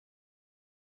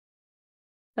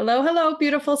Hello, hello,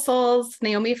 beautiful souls.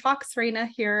 Naomi Fox Reina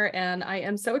here, and I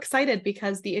am so excited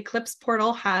because the Eclipse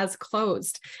portal has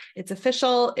closed. It's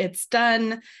official, it's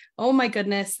done. Oh my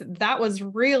goodness, that was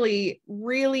really,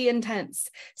 really intense.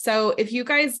 So if you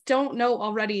guys don't know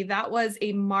already, that was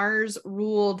a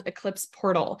Mars-ruled eclipse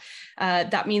portal.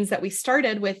 That means that we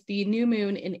started with the new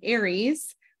moon in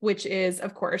Aries, which is,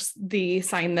 of course, the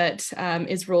sign that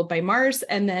is ruled by Mars.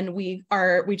 And then we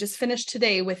just finished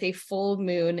today with a full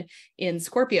moon in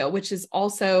Scorpio, which is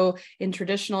also in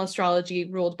traditional astrology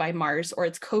ruled by Mars, or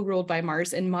it's co-ruled by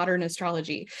Mars in modern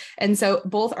astrology. And so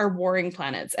both are warring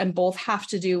planets, and both have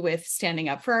to do with standing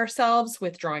up for ourselves,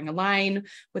 with drawing a line,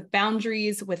 with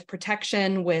boundaries, with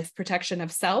protection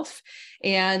of self.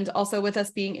 And also with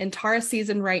us being in Taurus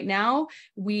season right now,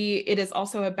 it is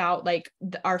also about like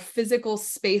our physical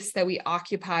space that we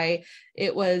occupy.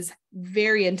 It was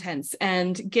very intense.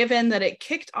 And given that it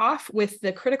kicked off with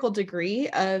the critical degree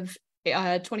of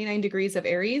 29 degrees of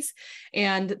Aries,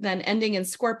 and then ending in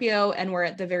Scorpio, and we're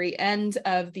at the very end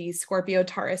of the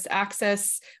Scorpio-Taurus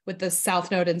axis with the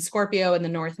South Node in Scorpio and the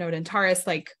North Node in Taurus,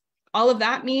 like all of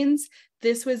that means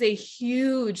this was a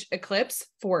huge eclipse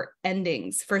for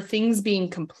endings, for things being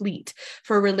complete,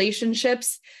 for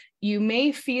relationships. You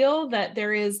may feel that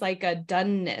there is like a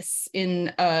doneness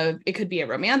it could be a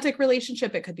romantic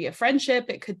relationship, it could be a friendship,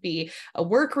 it could be a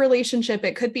work relationship,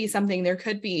 it could be something, there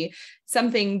could be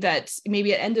something that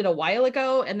maybe it ended a while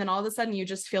ago, and then all of a sudden you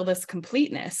just feel this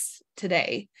completeness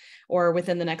today or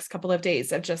within the next couple of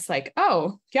days of just like,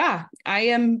 oh yeah, I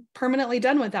am permanently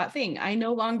done with that thing. I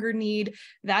no longer need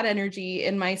that energy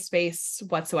in my space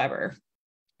whatsoever.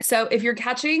 So if you're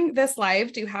catching this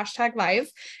live, do hashtag live.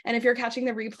 And if you're catching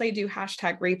the replay, do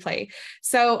hashtag replay.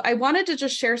 So I wanted to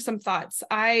just share some thoughts.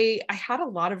 I had a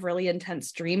lot of really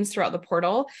intense dreams throughout the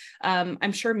portal.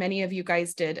 I'm sure many of you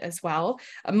guys did as well.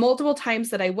 Multiple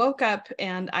times that I woke up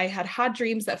and I had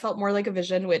dreams that felt more like a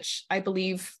vision, which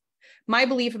my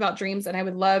belief about dreams, and I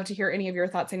would love to hear any of your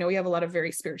thoughts. I know we have a lot of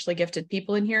very spiritually gifted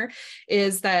people in here,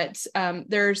 is that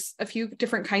there's a few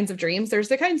different kinds of dreams. There's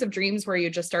the kinds of dreams where you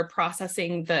just are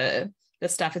processing the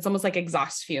stuff. It's almost like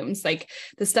exhaust fumes, like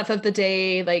the stuff of the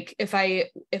day. Like if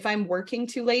I'm working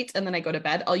too late and then I go to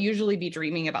bed, I'll usually be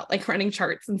dreaming about like running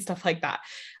charts and stuff like that.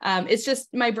 It's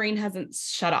just my brain hasn't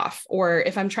shut off. Or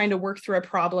if I'm trying to work through a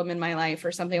problem in my life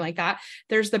or something like that,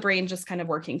 there's the brain just kind of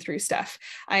working through stuff.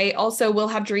 I also will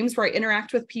have dreams where I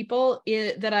interact with people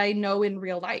that I know in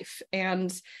real life.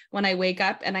 And when I wake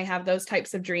up and I have those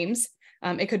types of dreams,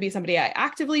 it could be somebody I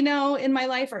actively know in my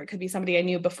life, or it could be somebody I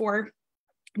knew before.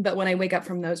 But when I wake up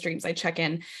from those dreams, I check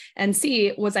in and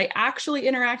see, was I actually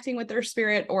interacting with their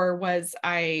spirit, or was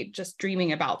I just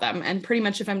dreaming about them? And pretty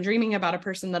much if I'm dreaming about a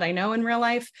person that I know in real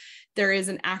life, there is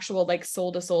an actual like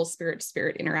soul to soul, spirit to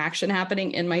spirit interaction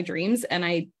happening in my dreams. And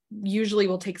I usually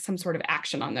will take some sort of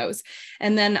action on those.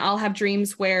 And then I'll have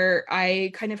dreams where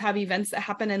I kind of have events that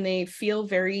happen and they feel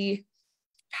very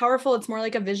powerful. It's more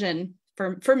like a vision.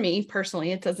 For me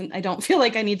personally, I don't feel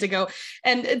like I need to go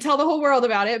and tell the whole world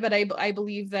about it, but I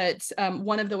believe that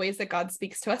one of the ways that God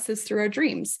speaks to us is through our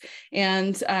dreams.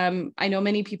 And I know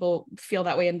many people feel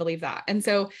that way and believe that. And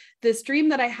so this dream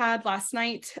that I had last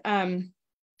night, when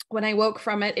I woke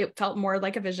from it, it felt more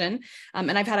like a vision.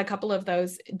 And I've had a couple of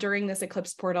those during this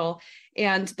eclipse portal.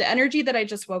 And the energy that I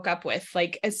just woke up with,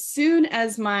 like as soon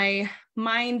as my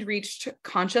mind reached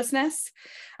consciousness,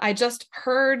 I just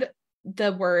heard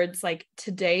the words like,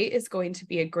 today is going to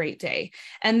be a great day.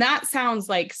 And that sounds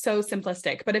like so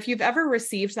simplistic, but if you've ever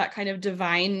received that kind of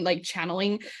divine like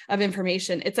channeling of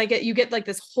information, it's like you get like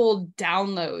this whole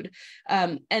download.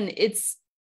 And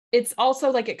it's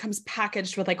also like it comes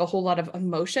packaged with like a whole lot of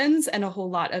emotions and a whole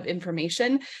lot of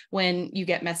information when you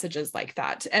get messages like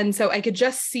that. And so I could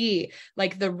just see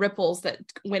like the ripples that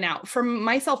went out from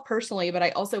myself personally, but I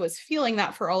also was feeling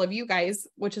that for all of you guys,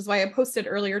 which is why I posted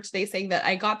earlier today saying that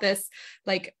I got this,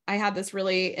 like I had this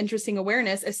really interesting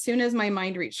awareness as soon as my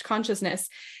mind reached consciousness.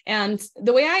 And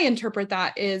the way I interpret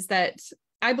that is that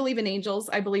I believe in angels.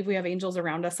 I believe we have angels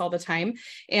around us all the time.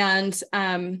 And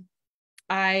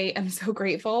I am so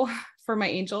grateful for my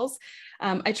angels.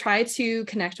 I try to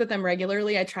connect with them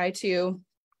regularly. I try to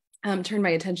turn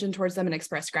my attention towards them and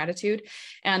express gratitude.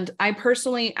 And I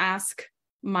personally ask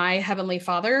my Heavenly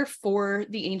Father for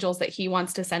the angels that he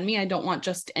wants to send me. I don't want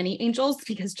just any angels,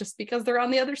 because just because they're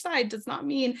on the other side does not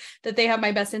mean that they have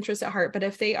my best interest at heart. But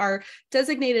if they are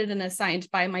designated and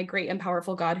assigned by my great and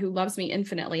powerful God who loves me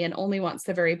infinitely and only wants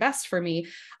the very best for me,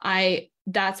 I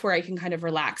that's where I can kind of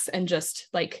relax and just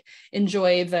like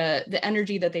enjoy the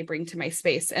energy that they bring to my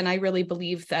space. And I really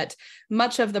believe that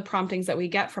much of the promptings that we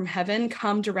get from heaven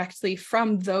come directly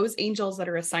from those angels that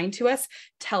are assigned to us,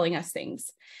 telling us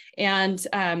things. And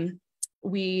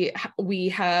we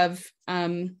have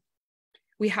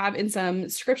in some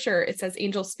scripture, it says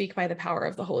angels speak by the power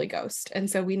of the Holy Ghost. And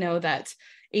so we know that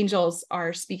angels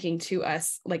are speaking to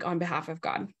us like on behalf of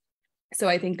God. So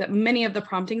I think that many of the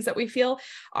promptings that we feel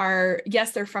are,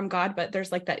 yes, they're from God, but there's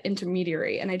like that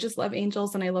intermediary. And I just love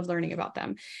angels and I love learning about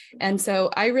them. And so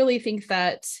I really think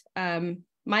that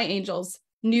my angels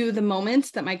knew the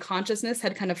moment that my consciousness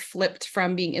had kind of flipped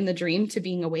from being in the dream to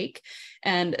being awake.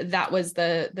 And that was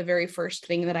the very first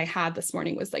thing that I had this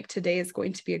morning, was like, today is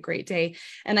going to be a great day.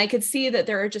 And I could see that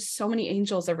there are just so many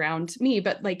angels around me,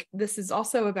 but like, this is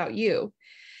also about you,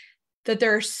 that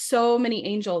there are so many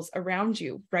angels around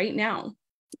you right now,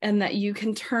 and that you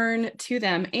can turn to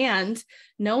them, and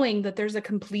knowing that there's a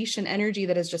completion energy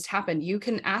that has just happened. You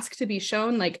can ask to be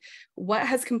shown like, what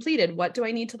has completed? What do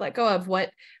I need to let go of?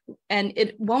 And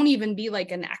it won't even be like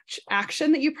an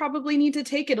action that you probably need to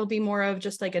take. It'll be more of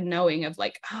just like a knowing of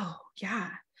like, oh yeah,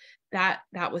 that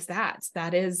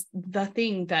is the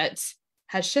thing that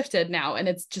has shifted now, and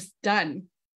it's just done.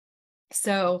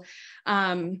 So,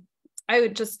 I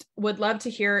would love to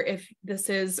hear if this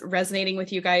is resonating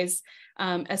with you guys,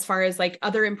 as far as like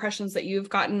other impressions that you've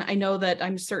gotten. I know that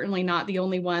I'm certainly not the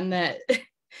only one that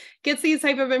gets these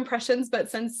type of impressions,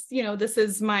 but since, this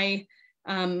is my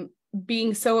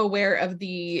being so aware of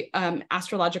the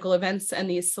astrological events and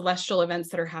these celestial events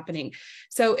that are happening.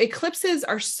 So eclipses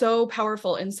are so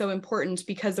powerful and so important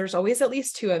because there's always at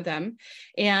least 2 of them.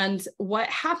 And what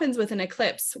happens with an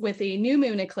eclipse, with a new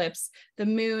moon eclipse, the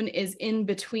moon is in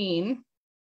between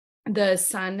the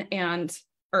sun and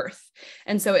earth.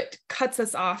 And so it cuts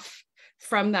us off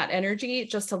from that energy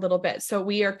just a little bit. So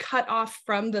we are cut off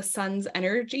from the sun's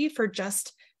energy for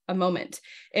just a moment.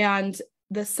 And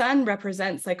the sun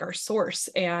represents like our source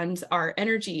and our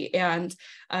energy. And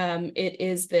it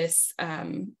is this,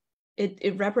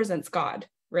 it represents God,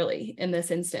 really, in this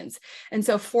instance. And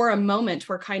so for a moment,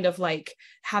 we're kind of like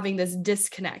having this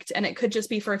disconnect, and it could just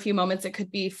be for a few moments. It could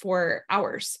be for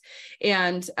hours,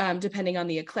 and depending on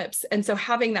the eclipse. And so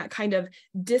having that kind of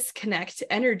disconnect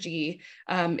energy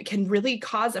can really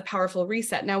cause a powerful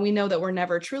reset. Now, we know that we're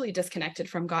never truly disconnected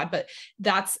from God, but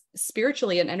that's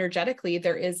spiritually and energetically,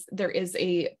 there is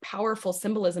a powerful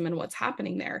symbolism in what's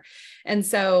happening there. And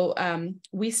so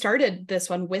we started this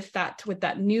one with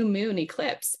that new moon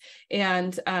eclipse,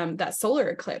 and that solar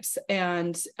eclipse,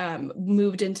 and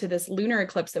moved into this lunar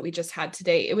eclipse that we just had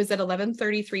today. It was at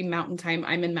 11:33 Mountain Time.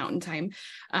 I'm in Mountain Time.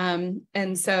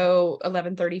 And so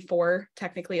 11:34,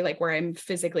 technically, like where I'm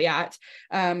physically at.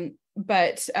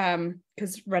 But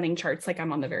because running charts, like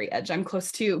I'm on the very edge, I'm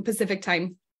close to Pacific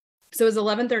Time. So it was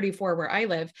 11:34 where I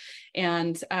live,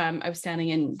 and I was standing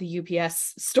in the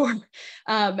UPS store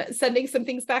sending some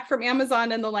things back from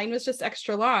Amazon, and the line was just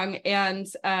extra long. And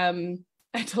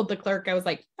I told the clerk, I was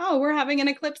like, oh, we're having an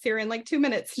eclipse here in like 2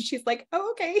 minutes. And she's like,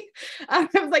 oh, okay. I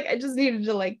was like, I just needed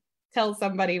to like tell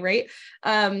somebody, right?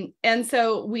 And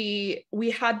so we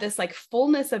had this like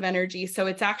fullness of energy. So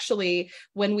it's actually,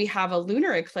 when we have a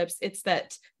lunar eclipse, it's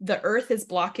that the earth is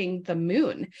blocking the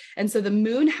moon. And so the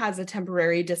moon has a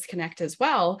temporary disconnect as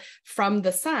well from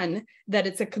the sun, that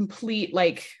it's a complete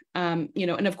like,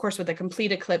 and of course with a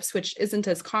complete eclipse, which isn't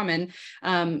as common,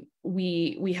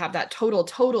 we have that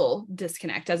total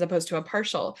disconnect as opposed to a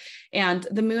partial. And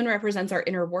the moon represents our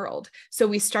inner world. So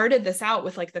we started this out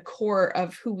with like the core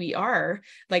of who we are,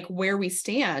 like where we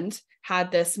stand,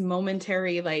 had this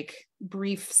momentary like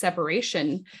brief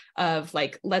separation of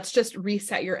like, let's just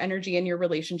reset your energy and your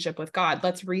relationship with God.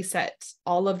 Let's reset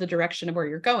all of the direction of where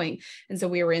you're going. And so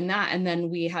we were in that. And then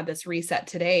we had this reset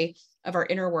today of our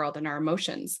inner world and our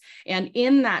emotions. And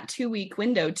in that 2-week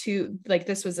window,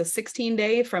 this was a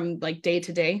 16-day from like day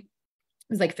to day, it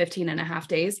was like 15 and a half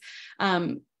days.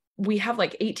 We have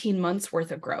like 18 months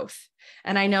worth of growth.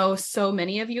 And I know so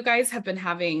many of you guys have been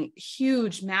having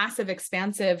huge, massive,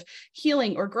 expansive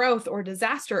healing or growth or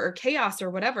disaster or chaos or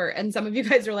whatever. And some of you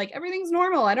guys are like, everything's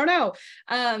normal. I don't know.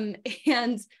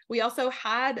 And we also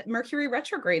had Mercury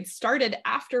retrograde started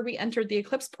after we entered the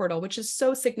eclipse portal, which is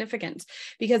so significant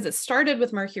because it started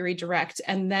with Mercury direct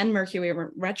and then Mercury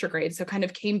retrograde. So kind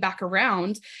of came back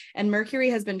around, and Mercury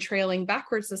has been trailing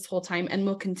backwards this whole time and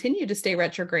will continue to stay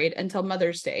retrograde until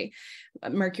Mother's Day.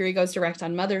 Mercury goes direct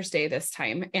on Mother's Day. this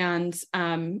time. And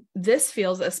this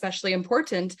feels especially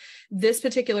important, this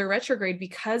particular retrograde,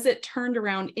 because it turned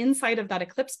around inside of that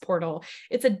eclipse portal.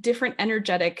 It's a different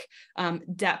energetic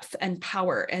depth and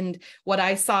power. And what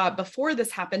I saw before this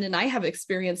happened, and I have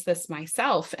experienced this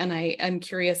myself, and I am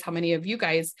curious how many of you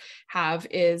guys have,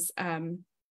 is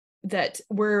that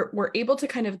we're able to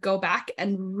kind of go back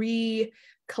and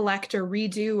recollect or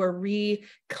redo or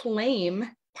reclaim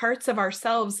parts of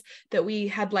ourselves that we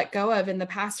had let go of in the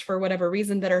past for whatever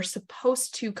reason that are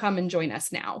supposed to come and join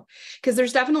us now. Because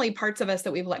there's definitely parts of us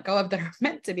that we've let go of that are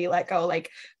meant to be let go, like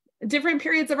different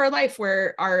periods of our life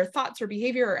where our thoughts or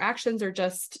behavior or actions are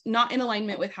just not in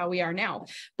alignment with how we are now.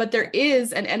 But there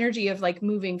is an energy of like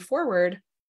moving forward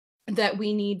that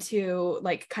we need to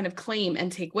like kind of claim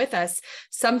and take with us,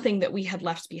 something that we had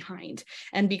left behind.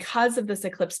 And because of this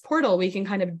eclipse portal, we can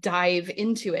kind of dive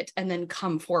into it and then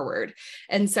come forward.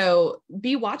 And so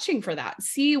be watching for that.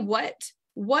 See what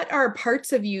are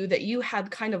parts of you that you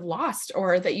had kind of lost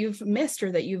or that you've missed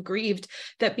or that you've grieved,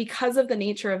 that because of the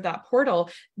nature of that portal,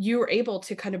 you were able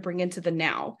to kind of bring into the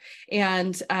now.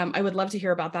 And I would love to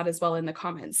hear about that as well in the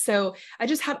comments. So I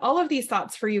just had all of these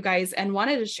thoughts for you guys and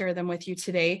wanted to share them with you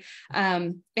today.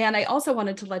 And I also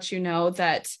wanted to let you know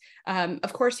that,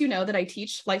 of course, you know that I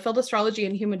teach light-filled astrology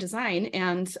and human design.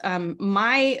 And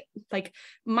my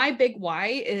big why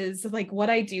is like what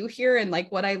I do here and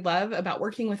like what I love about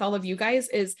working with all of you guys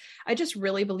is I just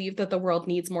really believe that the world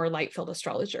needs more light-filled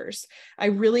astrologers. I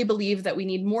really believe that we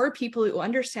need more people who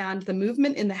understand the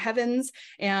movement in the heavens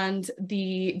and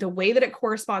the way that it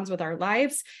corresponds with our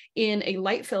lives in a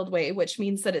light-filled way, which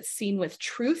means that it's seen with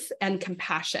truth and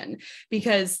compassion,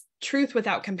 because truth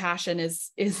without compassion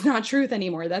is not truth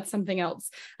anymore. That's something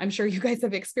else. I'm sure you guys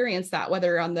have experienced that,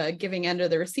 whether on the giving end or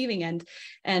the receiving end.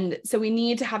 And so we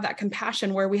need to have that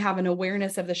compassion where we have an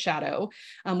awareness of the shadow.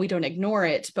 We don't ignore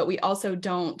it, but we also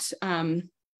don't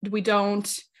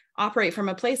operate from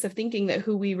a place of thinking that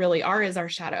who we really are is our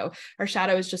shadow. Our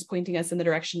shadow is just pointing us in the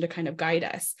direction to kind of guide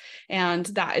us. And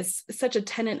that is such a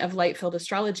tenet of light-filled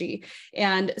astrology.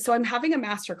 And so I'm having a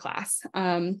masterclass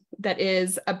that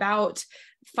is about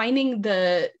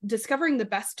discovering the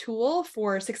best tool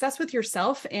for success with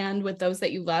yourself and with those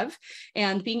that you love,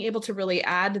 and being able to really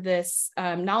add this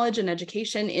knowledge and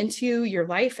education into your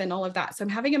life and all of that. So I'm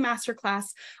having a masterclass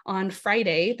on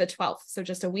Friday, the 12th. So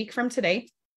just a week from today.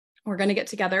 We're going to get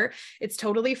together. It's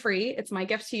totally free. It's my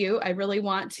gift to you. I really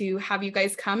want to have you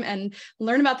guys come and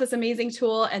learn about this amazing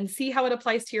tool and see how it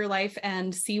applies to your life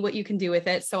and see what you can do with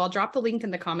it. So I'll drop the link in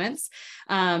the comments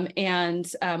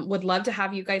and would love to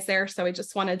have you guys there. So I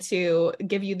just wanted to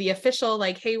give you the official,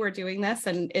 like, hey, we're doing this.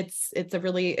 And it's a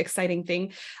really exciting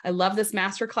thing. I love this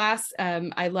masterclass.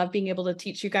 I love being able to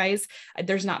teach you guys.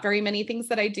 There's not very many things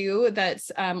that I do that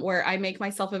where I make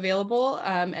myself available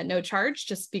at no charge,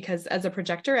 just because as a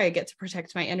projector, I get to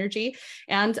protect my energy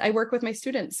and I work with my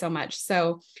students so much.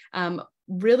 So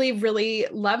really, really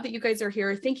love that you guys are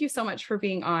here. Thank you so much for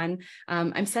being on.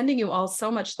 I'm sending you all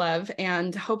so much love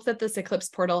and hope that this eclipse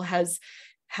portal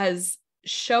has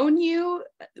shown you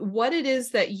what it is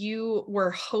that you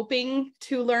were hoping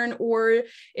to learn, or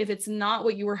if it's not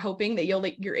what you were hoping, that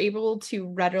you're able to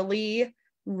readily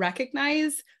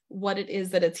recognize what it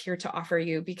is that it's here to offer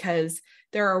you, because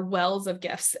there are wells of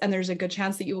gifts and there's a good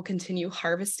chance that you will continue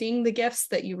harvesting the gifts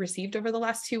that you received over the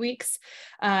last 2 weeks.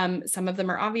 Some of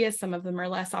them are obvious, some of them are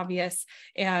less obvious.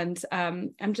 And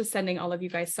I'm just sending all of you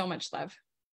guys so much love.